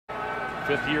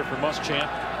Fifth year for Muschamp.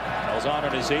 Hell's on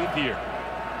in his 8th year.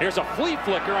 Here's a flea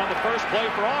flicker on the first play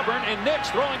for Auburn, and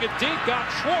Nix throwing it deep, got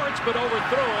Schwartz, but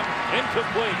overthrew him,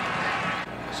 incomplete.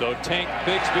 So Tank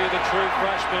Bigsby, the true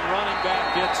freshman running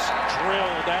back, gets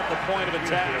drilled at the point of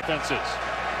attack. Defenses.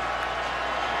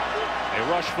 They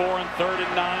rush for in 3rd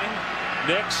and 9.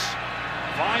 Nix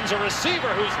finds a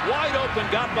receiver who's wide open,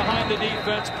 got behind the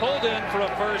defense, pulled in for a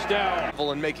first down.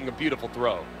 And making a beautiful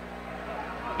throw.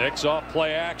 Nix off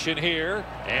play action here,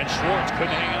 and Schwartz couldn't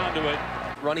hang on to it.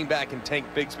 Running back and Tank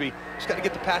Bigsby just got to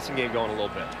get the passing game going a little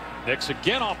bit. Nix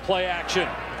again off play action,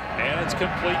 and it's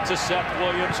complete to Seth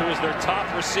Williams, who is their top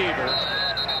receiver.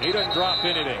 He doesn't drop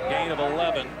anything. Gain of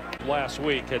 11 last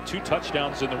week. Had 2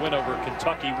 touchdowns in the win over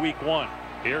Kentucky week 1.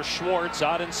 Here's Schwartz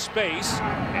out in space,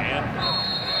 and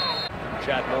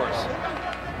Chad Morris.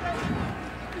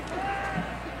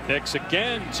 Nix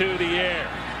again to the air.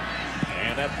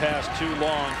 And that pass too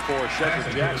long for Shedrick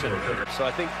Jackson. So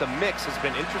I think the mix has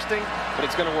been interesting, but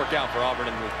it's going to work out for Auburn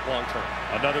in the long term.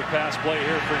 Another pass play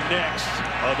here for Nix,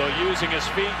 although using his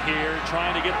feet here,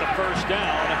 trying to get the first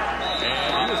down,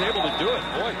 and he was able to do it.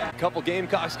 Boy, a couple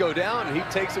Gamecocks go down, and he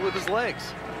takes it with his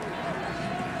legs.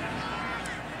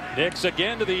 Nix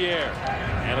again to the air,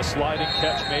 and a sliding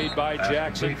catch made by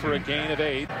Jackson for a gain of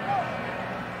 8.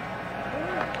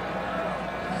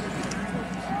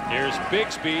 Here's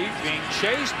Bigsby being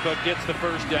chased, but gets the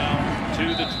first down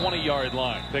to the 20-yard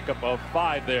line. Pickup of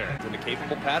 5 there. And a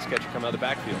capable pass catcher coming out of the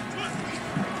backfield.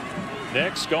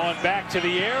 Nix going back to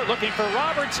the air, looking for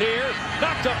Roberts here.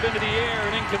 Knocked up into the air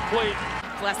and incomplete.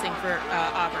 Blessing for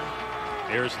Auburn.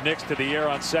 Here's Nix to the air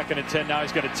on 2nd and 10. Now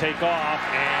he's going to take off,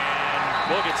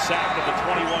 and will get sacked at the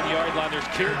 21-yard line. There's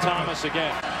Keir Thomas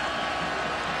again.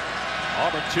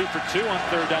 Auburn 2 for 2 on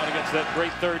 3rd down against that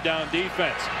great 3rd down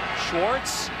defense.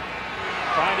 Schwartz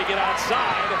trying to get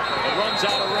outside, but runs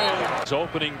out of room. His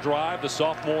opening drive, the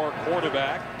sophomore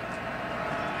quarterback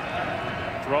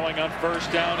throwing on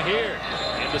 1st down here.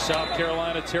 Into South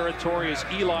Carolina territory is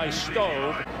Eli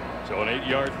Stove. So an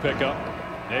 8-yard pickup.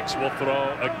 Nix will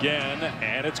throw again,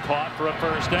 and it's caught for a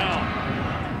 1st down.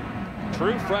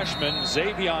 True freshman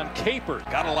Xavion Capers.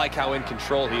 Gotta like how in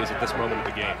control he is at this moment of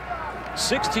the game.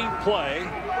 16th play,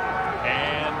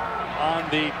 and on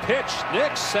the pitch,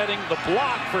 Nix setting the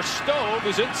block for Stove,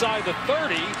 who's inside the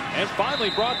 30, and finally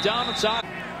brought down inside.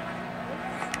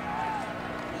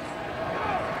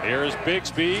 Here's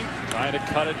Bigsby trying to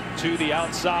cut it to the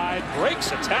outside,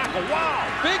 breaks a tackle. Wow,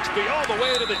 Bigsby all the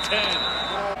way to the 10.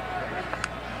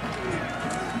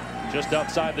 Just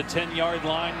outside the 10-yard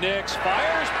line, Nix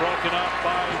fires, broken up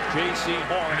by Jaycee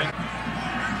Horn.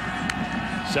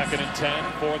 2nd and 10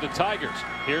 for the Tigers.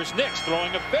 Here's Nix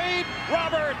throwing a fade.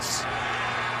 Roberts!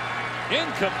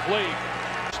 Incomplete.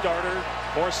 Starter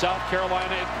for South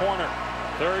Carolina at corner.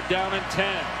 3rd down and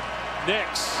 10.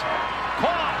 Nix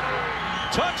caught.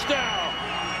 Touchdown.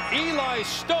 Eli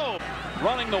Stove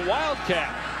running the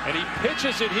Wildcat. And he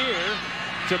pitches it here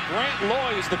to Grant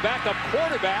Loyes, the backup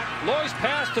quarterback. Loyes'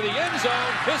 pass to the end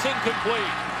zone is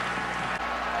incomplete.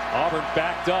 Auburn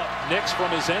backed up. Nix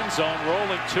from his end zone,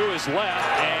 rolling to his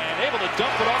left, and able to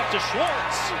dump it off to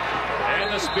Schwartz. And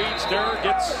the speedster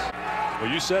gets, well,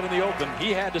 you said in the open,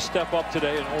 he had to step up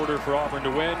today in order for Auburn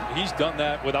to win. He's done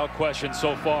that without question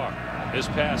so far. His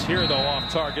pass here, though, off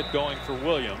target, going for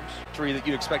Williams. That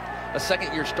you'd expect a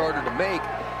 2nd-year starter to make.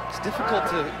 It's difficult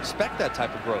to expect that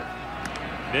type of growth.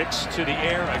 Nix to the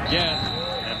air again,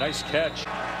 and nice catch.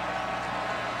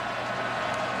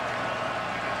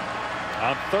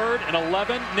 On 3rd and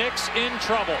 11, Nix in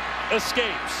trouble.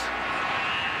 Escapes.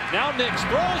 Now Nix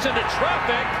throws into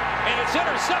traffic, and it's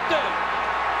intercepted.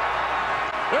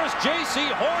 There's Jaycee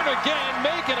Horn again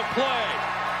making a play.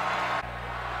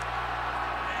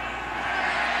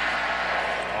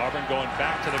 Auburn going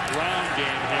back to the ground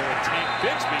game here with Tank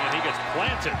Bigsby, and he gets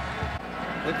planted.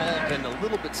 They've all been a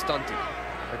little bit stunted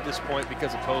at this point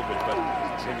because of COVID, but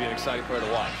it's going to be an exciting player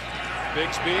to watch.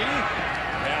 Bigsby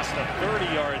past the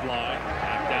 30-yard line,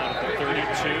 back down at the 32.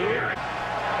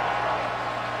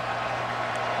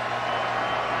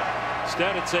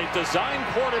 Instead, it's a design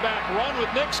quarterback run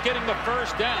with Nix getting the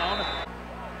 1st down.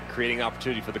 Creating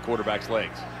opportunity for the quarterback's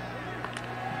legs.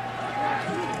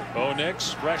 Bo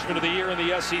Nix, freshman of the year in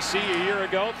the SEC a year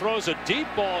ago, throws a deep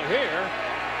ball here.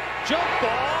 Jump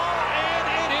ball,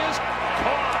 and it is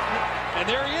caught. And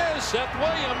there he is, Seth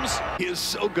Williams. He is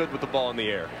so good with the ball in the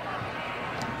air.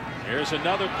 Here's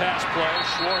another pass play.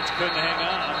 Schwartz couldn't hang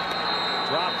on.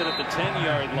 Dropped it at the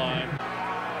 10-yard line.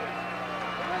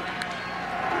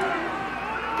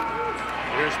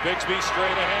 Here's Bigsby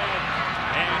straight ahead.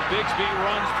 And Bigsby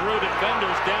runs through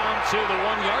defenders down to the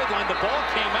 1-yard line. The ball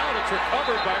came out. It's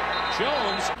recovered by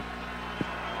Jones.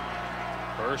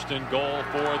 First and goal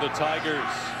for the Tigers.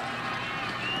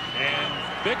 And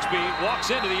Bixby walks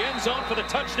into the end zone for the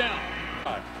touchdown.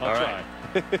 I'll try.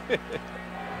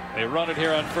 They run it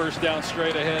here on first down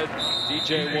straight ahead.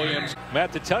 DJ Williams.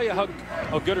 Matt, to tell you how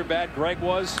good or bad Greg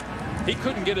was, he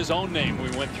couldn't get his own name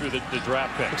when we went through the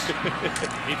draft picks.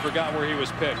 He forgot where he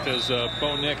was picked as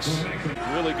Bo Nix.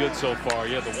 Really good so far.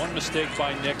 Yeah, the one mistake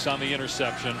by Nix on the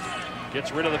interception.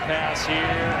 Gets rid of the pass here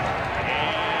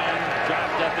and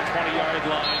dropped at the 20-yard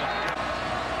line.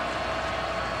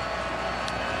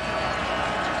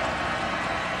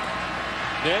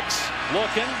 Nix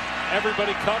looking.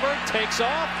 Everybody covered. Takes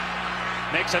off.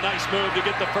 Makes a nice move to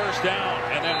get the first down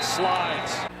and then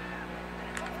slides.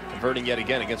 Converting yet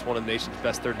again against one of the nation's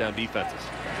best third down defenses.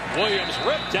 Williams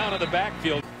ripped down to the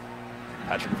backfield.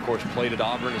 Patrick, of course, played at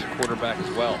Auburn as a quarterback as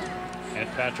well. And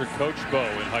Patrick coached Bo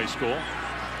in high school.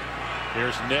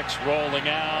 Here's Nix rolling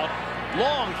out.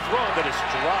 Long throw that is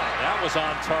dropped. That was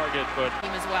on target, but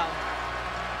Him as well.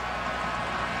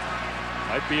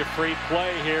 might be a free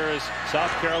play here as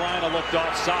South Carolina looked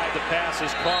offside. The pass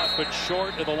is caught, but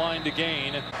short of the line to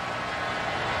gain.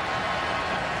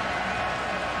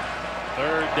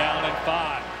 Third down and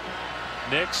 5.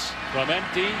 Nix from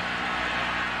empty.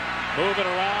 Moving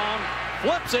around.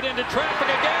 Flips it into traffic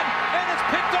again, and it's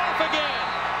picked off again.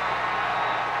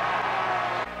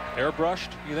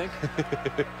 Airbrushed, you think?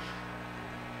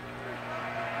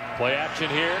 Play action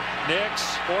here.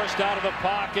 Nix forced out of the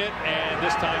pocket, and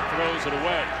this time throws it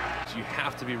away. So you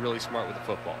have to be really smart with the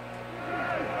football.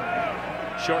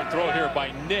 Short throw here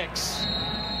by Nix.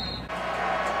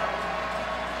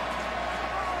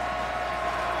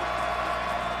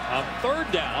 On third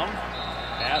down,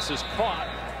 pass is caught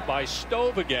by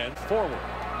Stove again, forward.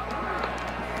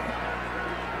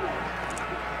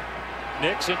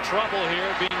 Nix in trouble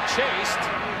here, being chased.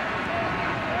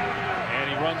 And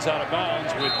he runs out of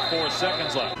bounds with 4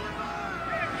 seconds left.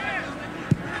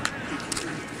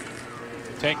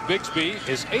 Tank Bixby,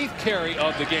 his 8th carry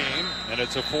of the game, and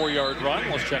it's a 4-yard run.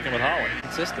 Let's check in with Holly.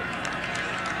 Consistent.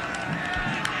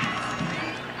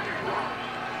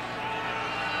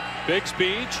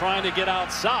 Bixby trying to get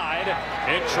outside.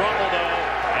 In trouble, though,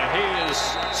 and he is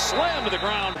slammed to the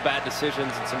ground. Bad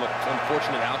decisions and some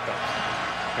unfortunate outcomes.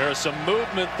 There is some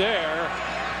movement there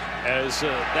as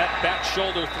that back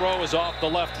shoulder throw is off the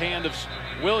left hand of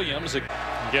Williams.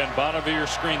 Again, bottom of your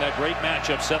screen, that great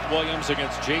matchup, Seth Williams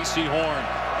against Jaycee Horn.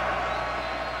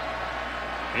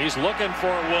 He's looking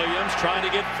for Williams, trying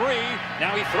to get free.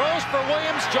 Now he throws for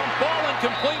Williams, jump ball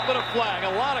incomplete, but a flag.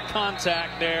 A lot of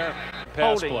contact there.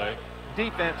 Pass Holding. play.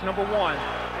 Defense, number 1.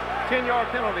 10-yard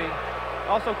penalty.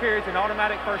 Also carries an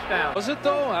automatic first down. Was it,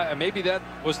 though? Maybe that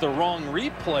was the wrong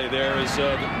replay there as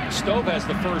Stove has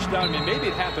the first down. I mean, maybe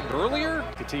it happened earlier.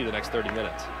 Continue the next 30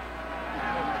 minutes.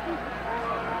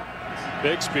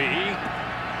 Bixby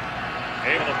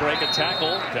able to break a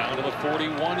tackle down to the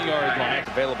 41-yard line.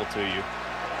 Available to you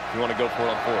if you want to go for it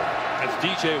on 4th. That's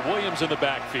DJ Williams in the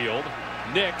backfield.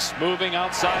 Nix moving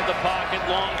outside the pocket,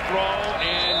 long throw,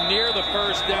 and near the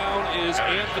first down is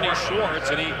Anthony Schwartz,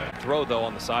 and he Throw, though,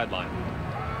 on the sideline.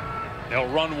 They'll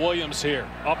run Williams here,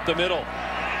 up the middle.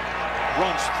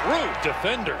 Runs through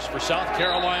defenders for South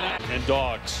Carolina and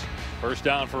dogs. First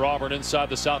down for Auburn inside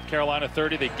the South Carolina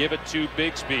 30. They give it to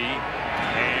Bixby,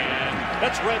 and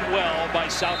that's read well by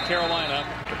South Carolina.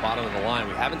 At the bottom of the line,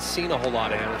 we haven't seen a whole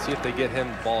lot of him. Let's see if they get him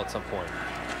the ball at some point.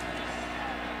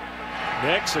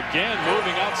 Nix again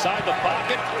moving outside the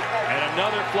pocket, and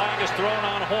another flag is thrown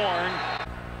on Horn.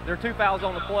 There are 2 fouls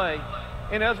on the play.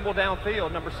 Ineligible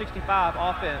downfield, number 65,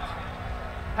 offense.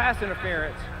 Pass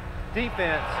interference,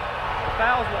 defense. The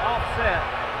fouls will offset.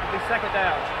 It'll be second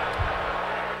down.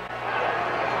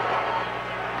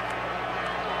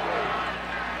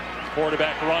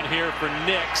 Quarterback run here for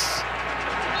Nix.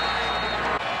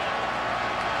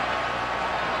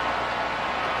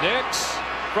 Nix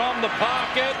from the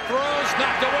pocket, throws,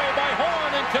 knocked away by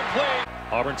Horn, incomplete.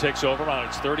 Auburn takes over on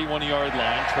its 31-yard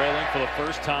line, trailing for the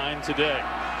first time today.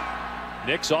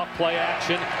 Nix off play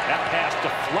action. That pass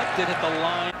deflected at the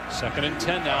line. 2nd and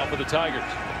 10 now for the Tigers.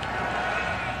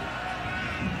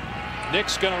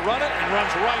 Nix going to run it and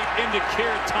runs right into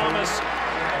Keir Thomas.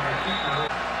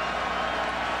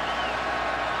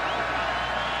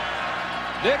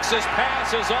 Nix's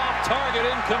pass is off target,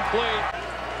 incomplete.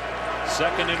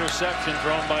 2nd interception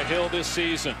thrown by Hill this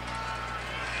season.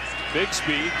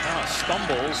 Bixby kind of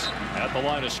stumbles at the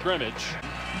line of scrimmage.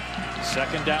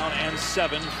 2nd down and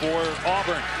 7 for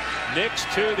Auburn. Nix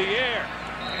to the air.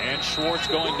 And Schwartz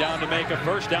going down to make a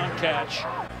first down catch.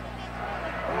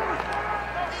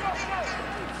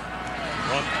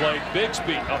 Run play,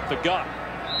 Bixby up the gut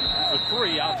for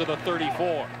 3 out to the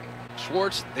 34.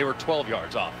 Schwartz, they were 12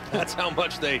 yards off. That's how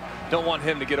much they don't want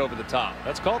him to get over the top.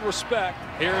 That's called respect.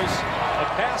 Here's a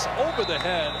pass over the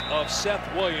head of Seth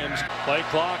Williams. Play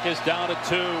clock is down to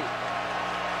 2.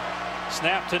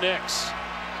 Snap to Nix.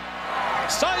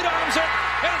 Sidearms it,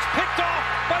 and it's picked off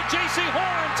by Jaycee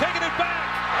Horn, taking it back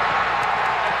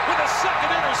with a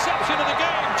second interception of the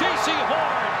game. Jaycee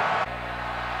Horn.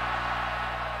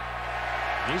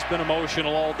 He's been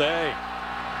emotional all day.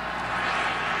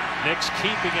 Nix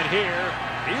keeping it here.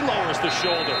 He lowers the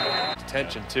shoulder.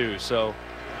 Tension too, so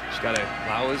he's got to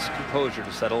allow his composure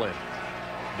to settle in.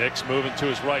 Nix moving to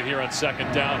his right here on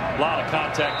second down. A lot of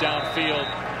contact downfield.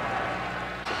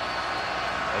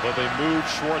 Although they moved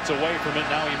Schwartz away from it,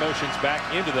 now he motions back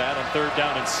into that on 3rd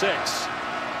down and 6.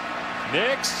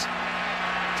 Nix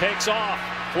takes off.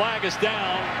 Flag is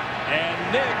down,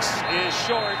 and Nix is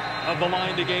short of the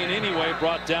line to gain anyway,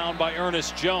 brought down by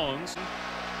Ernest Jones.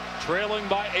 Trailing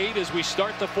by 8 as we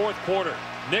start the 4th quarter.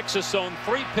 Nix has thrown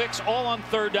 3 picks, all on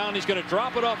 3rd down. He's going to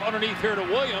drop it up underneath here to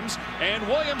Williams, and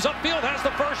Williams upfield has the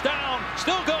 1st down.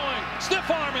 Still going, stiff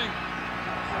arming.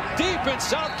 Deep in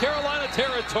South Carolina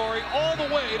territory, all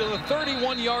the way to the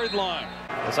 31-yard line.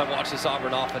 As I watch this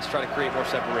Auburn offense try to create more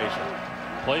separation.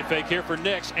 Play fake here for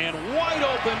Nix, and wide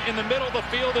open in the middle of the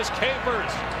field is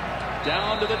Capers.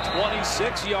 Down to the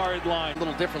 26-yard line. A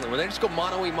little differently, where they just go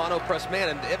mono-y, mono-press man,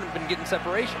 and they haven't been getting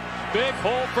separation. Big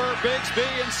pull for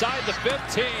Bigsby inside the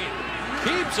 15.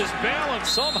 Keeps his balance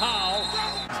somehow.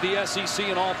 The SEC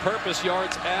in all-purpose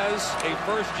yards as a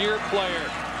first-year player.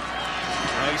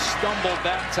 He stumbled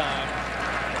that time.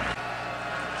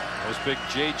 Those big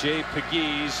J.J.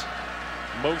 Pegues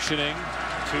motioning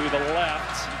to the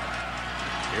left.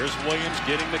 Here's Williams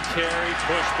getting the carry,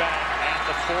 pushed back at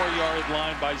the 4-yard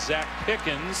line by Zach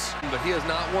Pickens. But he has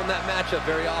not won that matchup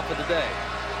very often today.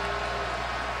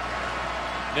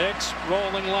 Nix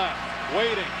rolling left,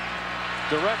 waiting,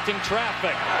 directing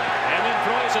traffic, and then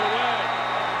throws it away.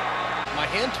 My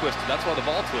hand twisted, that's why the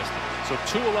ball twisted. So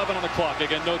 2:11 on the clock.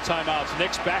 Again, no timeouts.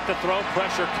 Nix back to throw,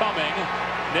 pressure coming.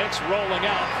 Nix rolling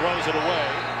out, throws it away.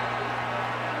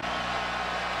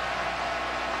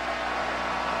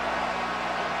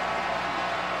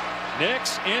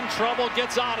 Nix in trouble,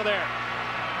 gets out of there.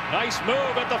 Nice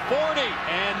move at the 40,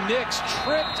 and Nix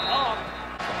tripped up.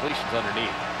 Completion's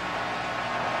underneath.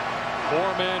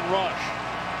 4-man rush.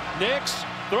 Nix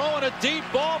throwing a deep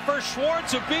ball for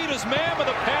Schwartz, who beat his man, but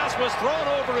the pass was thrown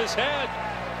over his head.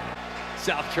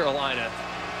 South Carolina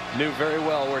knew very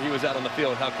well where he was at on the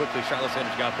field, how quickly Shiloh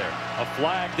Sanders got there. A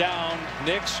flag down.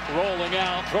 Nix rolling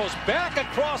out, throws back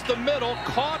across the middle,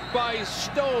 caught by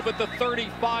Stove at the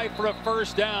 35 for a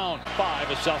 1st down.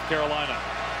 5 of South Carolina.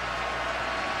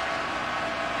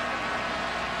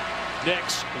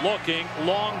 Nix looking,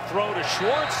 long throw to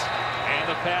Schwartz, and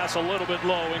the pass a little bit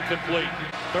low, incomplete.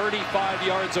 35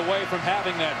 yards away from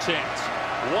having that chance.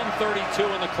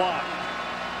 1:32 in the clock.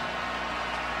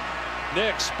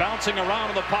 Nix bouncing around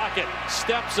in the pocket,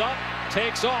 steps up,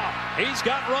 takes off. He's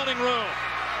got running room.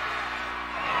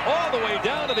 All the way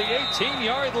down to the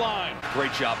 18-yard line.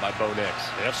 Great job by Bo Nix.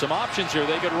 They have some options here.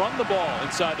 They could run the ball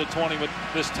inside the 20 with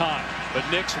this time. But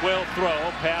Nix will throw.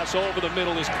 Pass over the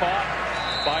middle is caught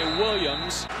by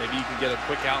Williams. Maybe you can get a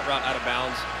quick out route out of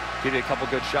bounds. Give you a couple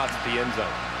good shots at the end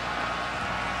zone.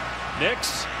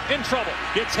 Nix in trouble.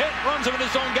 Gets hit, runs into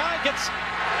his own guy, gets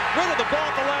rid of the ball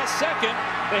at the last second.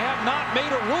 They have not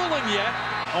made a ruling yet.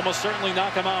 Almost certainly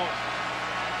knock him out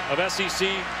of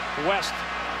SEC West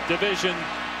Division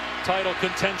title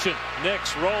contention.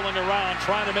 Nix rolling around,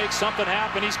 trying to make something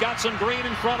happen. He's got some green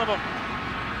in front of him.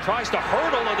 Tries to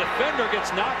hurdle a defender,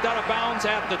 gets knocked out of bounds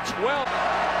at the 12.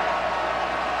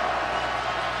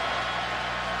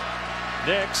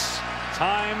 Nix,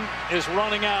 time is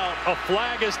running out. A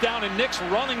flag is down, and Nix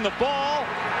running the ball.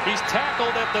 He's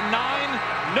tackled at the 9.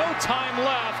 No time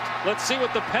left. Let's see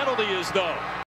what the penalty is, though.